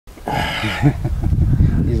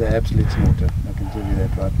He's an absolute snorter, I can tell you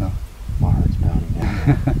that right now. My heart's pounding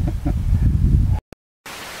now.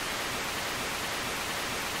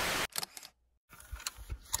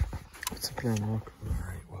 What's the plan, Mark?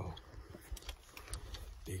 Alright, well,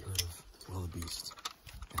 big herd of wildebeest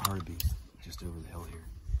and hartebeest just over the hill here.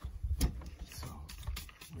 So,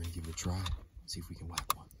 we're gonna give it a try, see if we can whack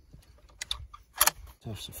one.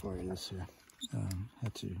 Tough safari this year.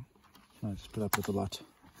 Had to just put up with a lot.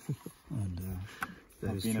 And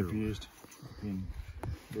I've been abused.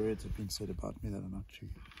 Words have been said about me that are not true.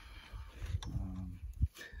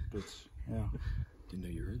 But yeah. Didn't know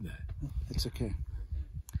you heard that. It's okay.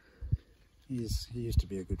 He used to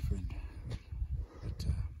be a good friend. But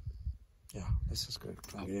yeah, let's just go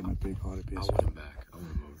try and get him a big hartebeest. I want him back. I want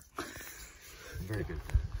him over. Very good.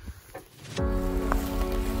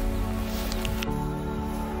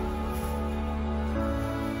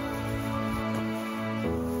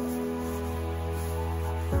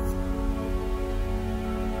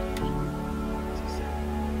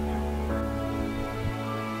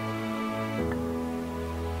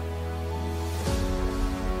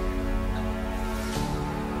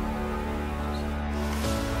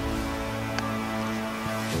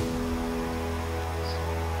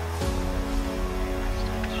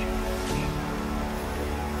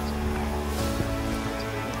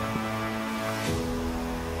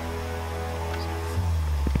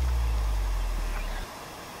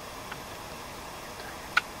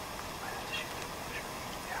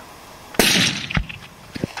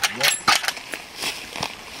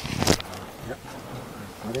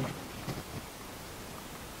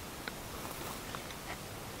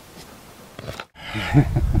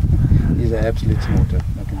 He's an absolute snorter,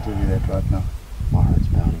 I can tell you that right now. My heart's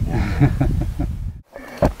pounding now.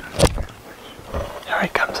 Here he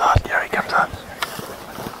comes out, here he comes out.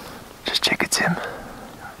 Just check it's him.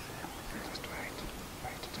 Just wait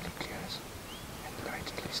until he clears and wait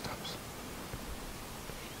until he stops.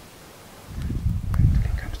 Wait until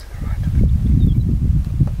he comes to the right of it.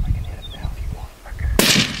 I can hit him now if you want. Okay.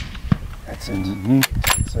 That's it.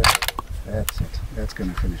 That's it. That's going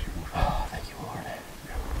to finish him off. Oh, thank you, Lord.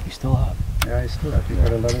 He's still up. Yeah, he's still up. He's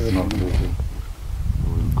got a lot of it on him.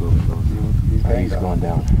 He's gone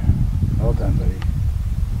down. Well done, buddy.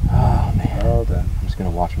 Oh, man. Well done. I'm just going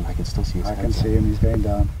to watch him. I can still see his head. I can see him. He's going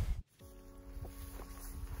down.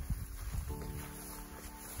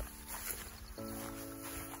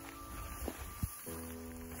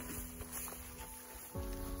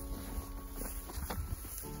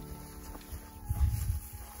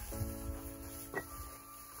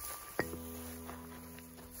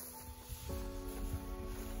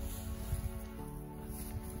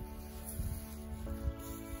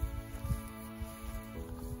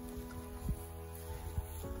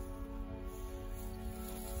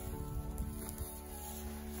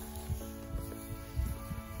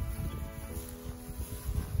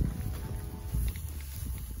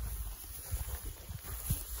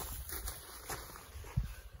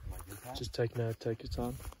 Just take your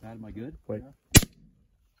time. Matt, am I good? Wait.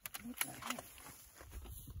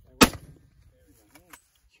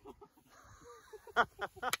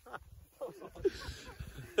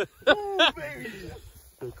 Oh, baby!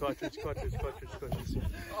 Cartridge. Oh, that is so fun.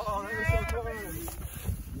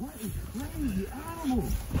 What a crazy animal!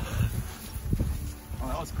 Oh,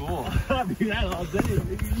 that was cool. I'll do that all day,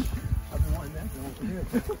 baby. I've been wanting that over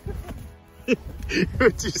here.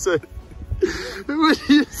 What'd you say? What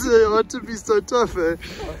do you say? I want to be so tough, eh?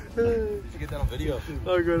 You should get that on video. I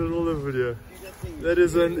got it all on video. That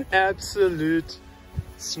is an absolute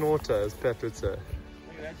snorter, as Pat would say. Look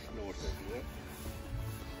at that snorter.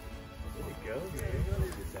 There you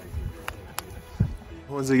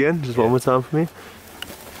go. Once again, just one more time for me.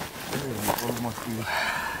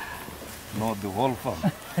 Not the whole farm.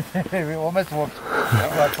 We almost walked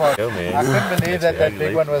right far. Go, man. I couldn't believe that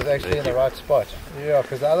big one was actually in the right spot. Yeah,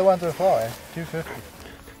 because the other ones were far, 250.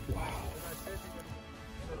 Wow.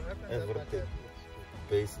 And what a big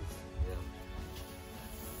basis.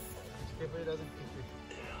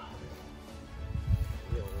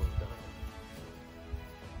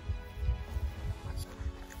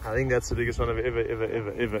 I think that's the biggest one I've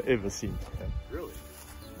ever seen. Really?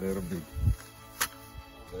 Very big.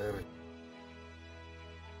 Very.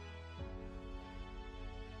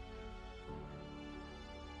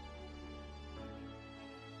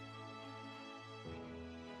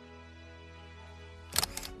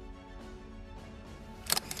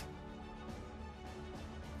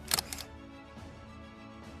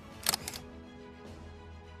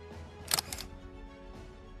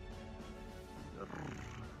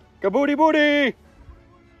 Kaboody booty!